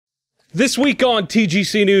This week on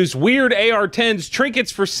TGC News, Weird AR10's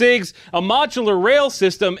Trinkets for Sigs, a modular rail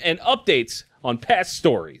system, and updates on past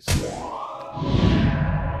stories.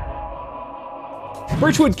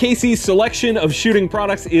 Birchwood Casey's selection of shooting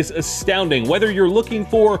products is astounding. Whether you're looking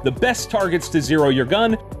for the best targets to zero your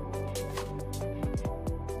gun,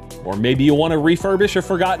 or maybe you want to refurbish a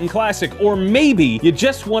forgotten classic, or maybe you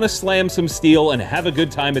just want to slam some steel and have a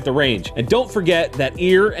good time at the range. And don't forget that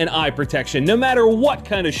ear and eye protection. No matter what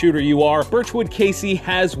kind of shooter you are, Birchwood Casey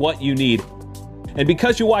has what you need. And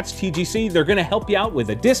because you watch TGC, they're going to help you out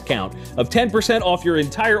with a discount of 10% off your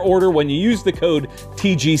entire order when you use the code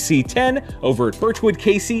TGC10 over at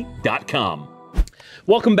birchwoodcasey.com.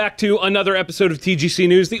 Welcome back to another episode of TGC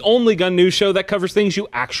News, the only gun news show that covers things you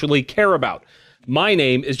actually care about. My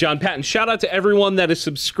name is Jon Patton. Shout out to everyone that is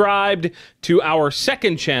subscribed to our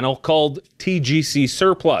second channel called TGC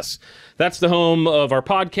Surplus. That's the home of our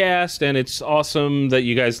podcast, and it's awesome that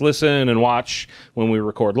you guys listen and watch when we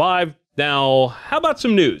record live. Now, how about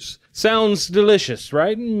some news? Sounds delicious,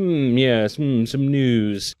 right? Yes, some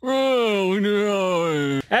news. Oh,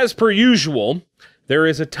 no. As per usual, there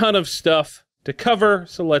is a ton of stuff to cover,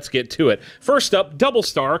 so let's get to it. First up,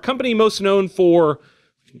 Doublestar, a company most known for,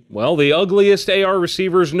 well, the ugliest AR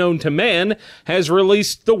receivers known to man, has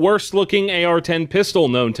released the worst-looking AR-10 pistol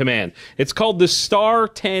known to man. It's called the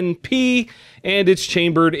Star10-p, and it's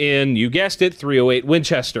chambered in, you guessed it, .308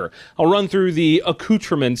 Winchester. I'll run through the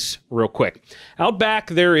accoutrements real quick. Out back,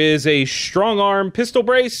 there is a strong-arm pistol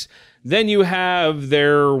brace. Then you have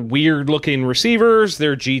their weird-looking receivers,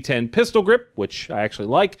 their G10 pistol grip, which I actually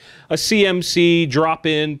like, a CMC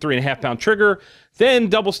drop-in 3.5-pound trigger, then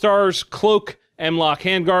Doublestar's cloak M-lock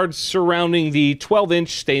handguards surrounding the 12-inch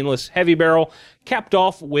stainless heavy barrel, capped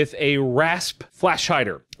off with a rasp flash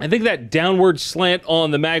hider. I think that downward slant on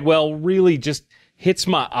the magwell really just hits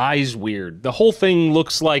my eyes weird. The whole thing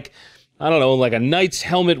looks like, I don't know, like a knight's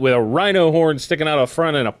helmet with a rhino horn sticking out of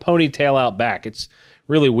front and a ponytail out back. It's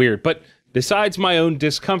really weird. But besides my own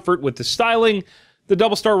discomfort with the styling, the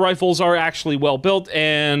Doublestar rifles are actually well built,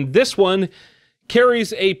 and this one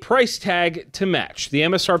carries a price tag to match. The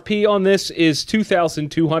MSRP on this is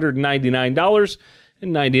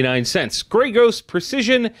 $2,299.99. Grey Ghost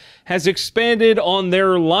Precision has expanded on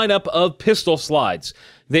their lineup of pistol slides.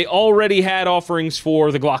 They already had offerings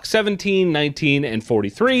for the Glock 17, 19, and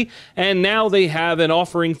 43, and now they have an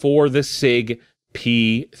offering for the Sig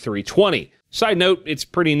P320. Side note, it's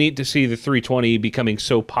pretty neat to see the 320 becoming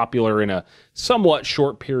so popular in a somewhat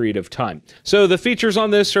short period of time. So the features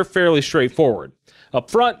on this are fairly straightforward. Up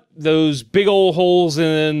front, those big old holes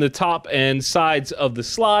in the top and sides of the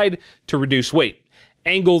slide to reduce weight.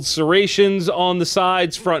 Angled serrations on the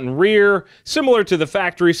sides, front and rear, similar to the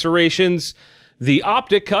factory serrations. The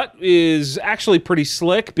optic cut is actually pretty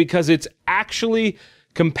slick because it's actually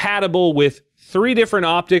compatible with 3 different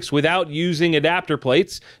optics without using adapter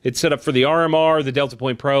plates. It's set up for the RMR, the Delta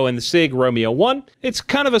Point Pro, and the Sig Romeo 1. It's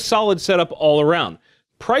kind of a solid setup all around.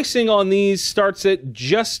 Pricing on these starts at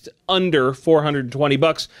just under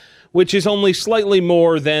 $420, which is only slightly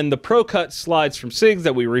more than the Pro Cut slides from Sigs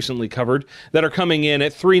that we recently covered that are coming in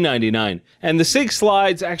at $399. And the Sig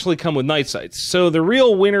slides actually come with night sights. So the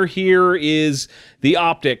real winner here is the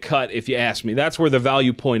optic cut, if you ask me. That's where the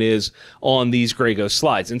value point is on these Grey Ghost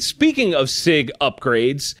slides. And speaking of Sig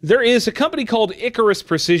upgrades, there is a company called Icarus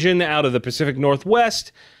Precision out of the Pacific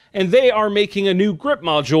Northwest, and they are making a new grip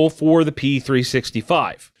module for the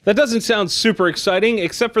P365. That doesn't sound super exciting,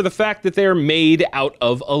 except for the fact that they're made out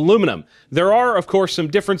of aluminum. There are, of course, some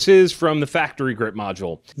differences from the factory grip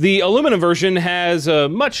module. The aluminum version has a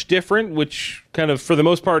much different, which kind of, for the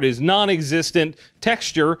most part, is non-existent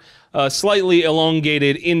texture, a slightly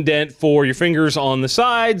elongated indent for your fingers on the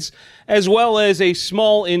sides, as well as a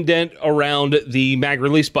small indent around the mag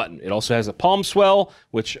release button. It also has a palm swell,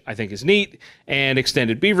 which I think is neat, and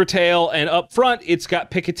extended beaver tail, and up front, it's got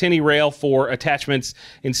Picatinny rail for attachments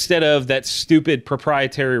instead of that stupid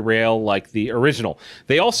proprietary rail like the original.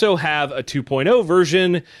 They also have a 2.0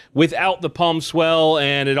 version without the palm swell,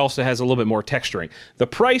 and it also has a little bit more texturing. The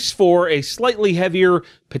price for a slightly heavier,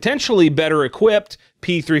 potentially better equipped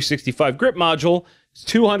P365 grip module is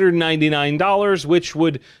 $299, which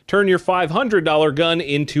would turn your $500 gun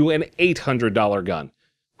into an $800 gun.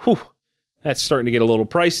 Whew. That's starting to get a little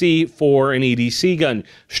pricey for an EDC gun.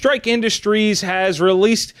 Strike Industries has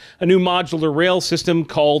released a new modular rail system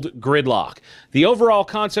called Gridlok. The overall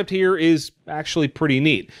concept here is actually pretty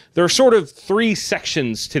neat. There are sort of 3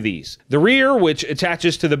 sections to these. The rear, which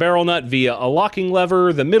attaches to the barrel nut via a locking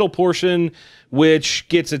lever, the middle portion, which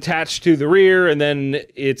gets attached to the rear, and then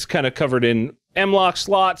it's kind of covered in M-lock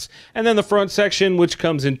slots, and then the front section, which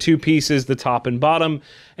comes in two pieces, the top and bottom.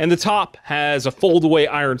 And the top has a fold-away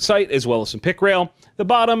iron sight as well as some pick rail. The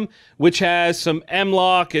bottom, which has some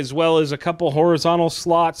M-lock as well as a couple horizontal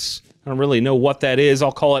slots. I don't really know what that is.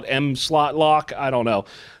 I'll call it M-slot lock. I don't know.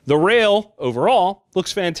 The rail, overall,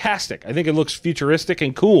 looks fantastic. I think it looks futuristic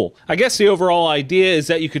and cool. I guess the overall idea is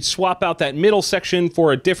that you could swap out that middle section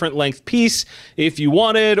for a different length piece if you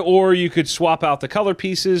wanted, or you could swap out the color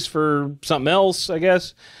pieces for something else, I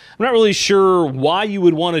guess. I'm not really sure why you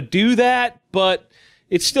would want to do that, but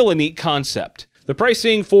it's still a neat concept. The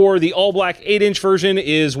pricing for the all-black 8-inch version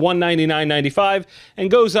is $199.95 and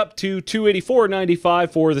goes up to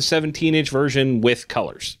 $284.95 for the 17-inch version with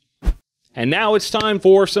colors. And now it's time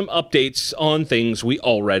for some updates on things we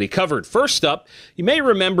already covered. First up, you may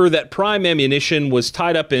remember that Prime Ammunition was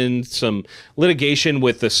tied up in some litigation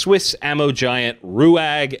with the Swiss ammo giant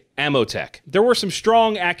Ruag Amotech. There were some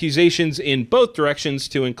strong accusations in both directions,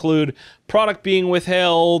 to include product being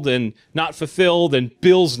withheld and not fulfilled and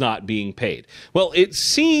bills not being paid. Well, it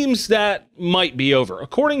seems that might be over.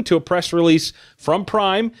 According to a press release from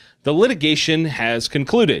Prime, the litigation has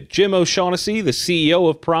concluded. Jim O'Shaughnessy, the CEO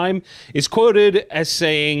of Prime, is quoted as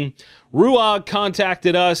saying, "Ruag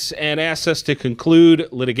contacted us and asked us to conclude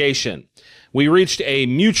litigation. We reached a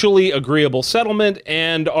mutually agreeable settlement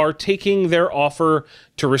and are taking their offer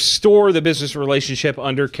to restore the business relationship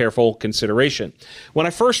under careful consideration." When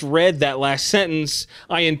I first read that last sentence,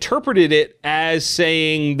 I interpreted it as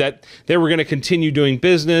saying that they were going to continue doing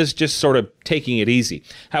business, just sort of taking it easy.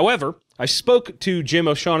 However, I spoke to Jim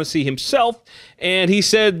O'Shaughnessy himself, and he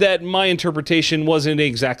said that my interpretation wasn't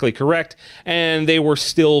exactly correct, and they were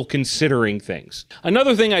still considering things.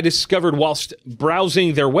 Another thing I discovered whilst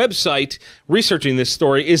browsing their website, researching this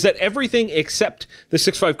story, is that everything except the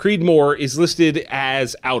 6.5 Creedmoor is listed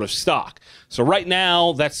as out of stock. So right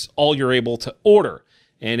now, that's all you're able to order.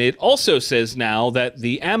 And it also says now that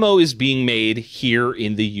the ammo is being made here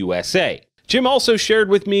in the USA. Jim also shared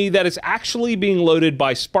with me that it's actually being loaded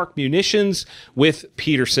by Spark Munitions with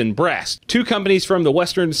Peterson Brass, two companies from the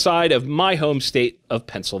western side of my home state of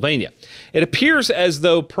Pennsylvania. It appears as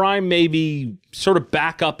though Prime may be sort of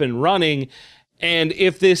back up and running, and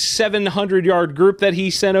if this 700-yard group that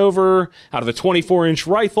he sent over out of a 24-inch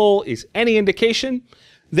rifle is any indication,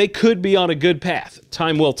 they could be on a good path.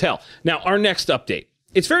 Time will tell. Now, our next update.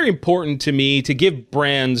 It's very important to me to give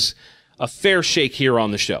brands a fair shake here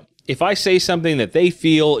on the show. If I say something that they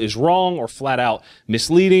feel is wrong or flat out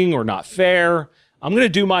misleading or not fair, I'm going to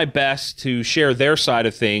do my best to share their side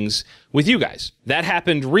of things with you guys. That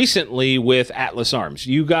happened recently with Atlas Arms.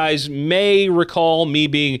 You guys may recall me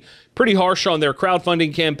being pretty harsh on their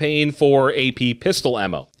crowdfunding campaign for AP pistol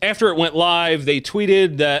ammo. After it went live, they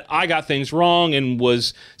tweeted that I got things wrong and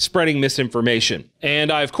was spreading misinformation.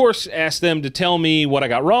 And I, of course, asked them to tell me what I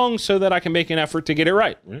got wrong so that I can make an effort to get it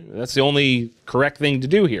right. That's the only correct thing to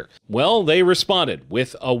do here. Well, they responded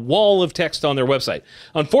with a wall of text on their website.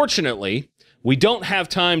 Unfortunately, we don't have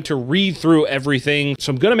time to read through everything,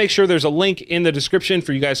 so I'm going to make sure there's a link in the description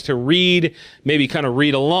for you guys to read, maybe kind of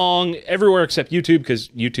read along everywhere except YouTube, because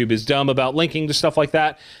YouTube is dumb about linking to stuff like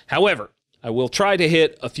that. However, I will try to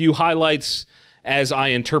hit a few highlights as I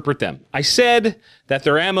interpret them. I said that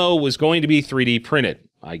their ammo was going to be 3D printed.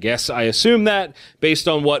 I guess I assume that based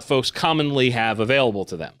on what folks commonly have available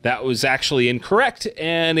to them. That was actually incorrect,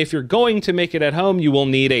 and if you're going to make it at home, you will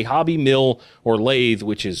need a hobby mill or lathe,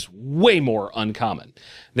 which is way more uncommon.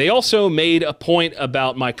 They also made a point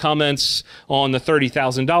about my comments on the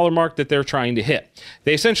 $30,000 mark that they're trying to hit.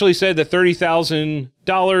 They essentially said that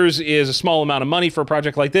 $30,000 is a small amount of money for a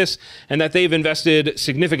project like this, and that they've invested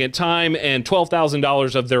significant time and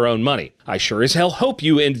 $12,000 of their own money. I sure as hell hope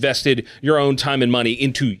you invested your own time and money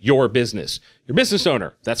into your business. You're a business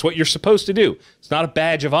owner. That's what you're supposed to do. It's not a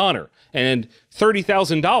badge of honor. And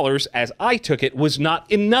 $30,000, as I took it, was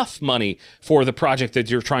not enough money for the project that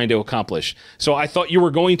you're trying to accomplish. So I thought you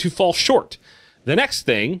were going to fall short. The next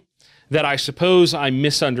thing that I suppose I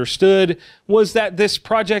misunderstood was that this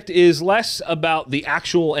project is less about the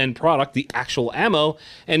actual end product, the actual ammo,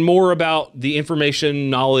 and more about the information,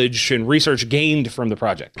 knowledge, and research gained from the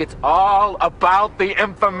project. It's all about the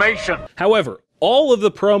information. However, all of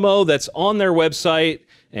the promo that's on their website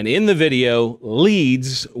and in the video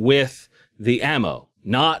leads with the ammo,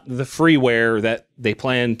 not the freeware that they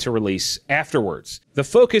plan to release afterwards. The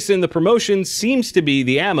focus in the promotion seems to be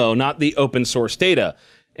the ammo, not the open source data.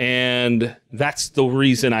 And that's the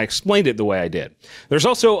reason I explained it the way I did. There's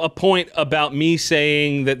also a point about me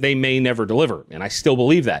saying that they may never deliver, and I still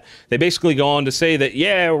believe that. They basically go on to say that,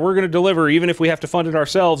 yeah, we're going to deliver even if we have to fund it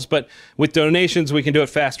ourselves, but with donations we can do it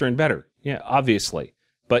faster and better. Yeah, obviously.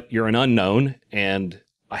 but you're an unknown, and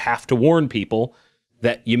I have to warn people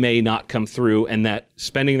that you may not come through and that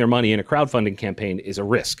spending their money in a crowdfunding campaign is a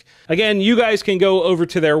risk. Again, you guys can go over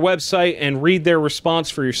to their website and read their response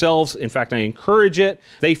for yourselves. In fact, I encourage it.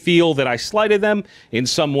 They feel that I slighted them. In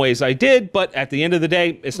some ways I did, but at the end of the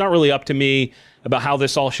day, it's not really up to me about how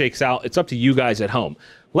this all shakes out. It's up to you guys at home.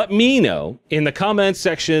 Let me know in the comments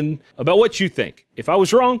section about what you think. If I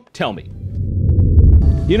was wrong, tell me.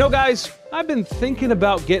 You know, guys, I've been thinking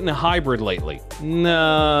about getting a hybrid lately.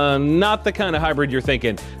 Nah, not the kind of hybrid you're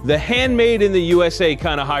thinking. The handmade in the USA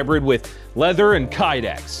kind of hybrid with leather and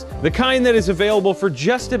kydex. The kind that is available for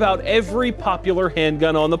just about every popular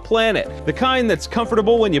handgun on the planet. The kind that's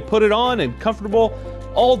comfortable when you put it on and comfortable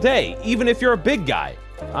all day, even if you're a big guy.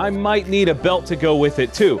 I might need a belt to go with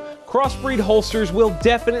it too. Crossbreed holsters will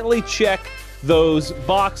definitely check those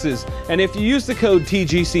boxes. And if you use the code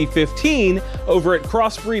TGC15 over at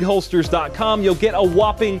crossbreedholsters.com, you'll get a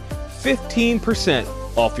whopping 15%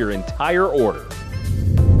 off your entire order.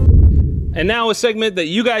 And now a segment that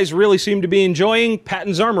you guys really seem to be enjoying,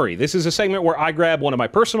 Patton's Armory. This is a segment where I grab one of my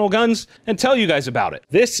personal guns and tell you guys about it.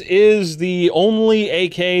 This is the only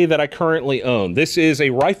AK that I currently own. This is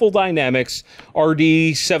a Rifle Dynamics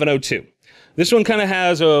RD702. This one kind of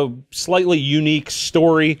has a slightly unique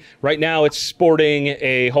story. Right now it's sporting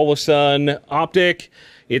a Holosun optic.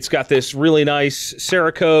 It's got this really nice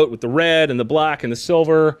Cerakote with the red and the black and the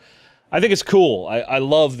silver. I think it's cool. I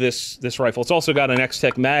love this rifle. It's also got an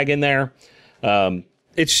X-Tech mag in there.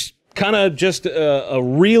 It's kind of just a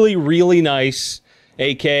really, really nice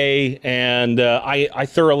AK, and I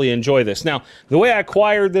thoroughly enjoy this. Now, the way I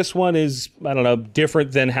acquired this one is, I don't know,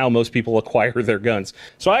 different than how most people acquire their guns.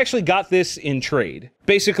 So I actually got this in trade.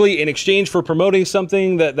 Basically, in exchange for promoting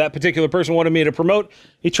something that that particular person wanted me to promote,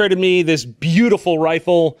 he traded me this beautiful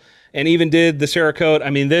rifle and even did the Cerakote. I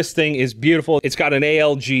mean, this thing is beautiful. It's got an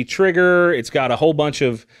ALG trigger. It's got a whole bunch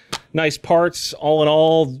of nice parts. All in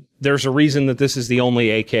all, there's a reason that this is the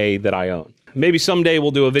only AK that I own. Maybe someday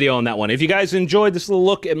we'll do a video on that one. If you guys enjoyed this little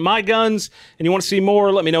look at my guns and you want to see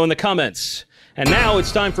more, let me know in the comments. And now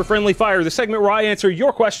it's time for Friendly Fire, the segment where I answer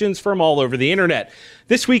your questions from all over the internet.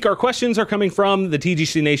 This week, our questions are coming from the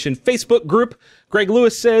TGC Nation Facebook group. Greg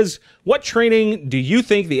Lewis says, what training do you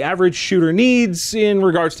think the average shooter needs in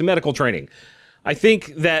regards to medical training? I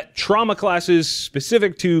think that trauma classes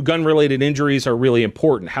specific to gun-related injuries are really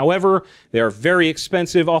important. However, they are very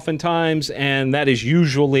expensive oftentimes, and that is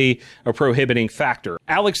usually a prohibiting factor.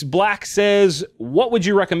 Alex Black says, what would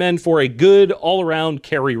you recommend for a good all-around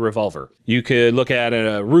carry revolver? You could look at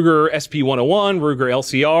a Ruger SP101, Ruger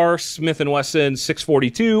LCR, Smith & Wesson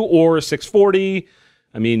 642 or 640.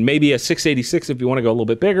 I mean, maybe a 686 if you want to go a little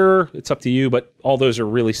bit bigger. It's up to you, but all those are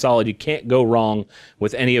really solid. You can't go wrong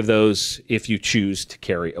with any of those if you choose to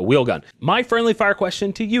carry a wheel gun. My friendly fire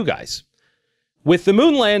question to you guys. With the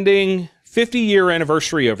moon landing 50-year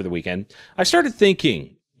anniversary over the weekend, I started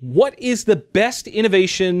thinking, what is the best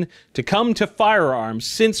innovation to come to firearms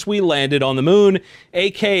since we landed on the moon,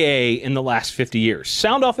 aka in the last 50 years?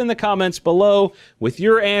 Sound off in the comments below with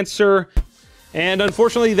your answer. And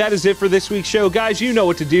unfortunately, that is it for this week's show. Guys, you know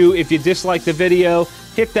what to do. If you dislike the video,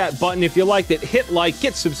 hit that button. If you liked it, hit like,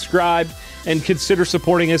 get subscribed, and consider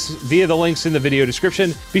supporting us via the links in the video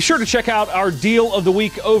description. Be sure to check out our deal of the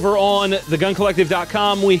week over on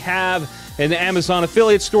theguncollective.com. We have an Amazon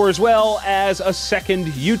affiliate store as well as a second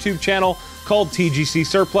YouTube channel called TGC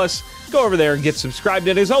Surplus. Go over there and get subscribed.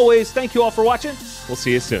 And as always, thank you all for watching. We'll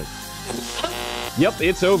see you soon. Yep,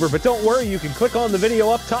 it's over, but don't worry, you can click on the video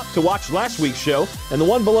up top to watch last week's show, and the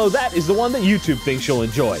one below that is the one that YouTube thinks you'll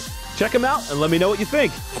enjoy. Check them out and let me know what you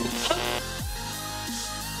think.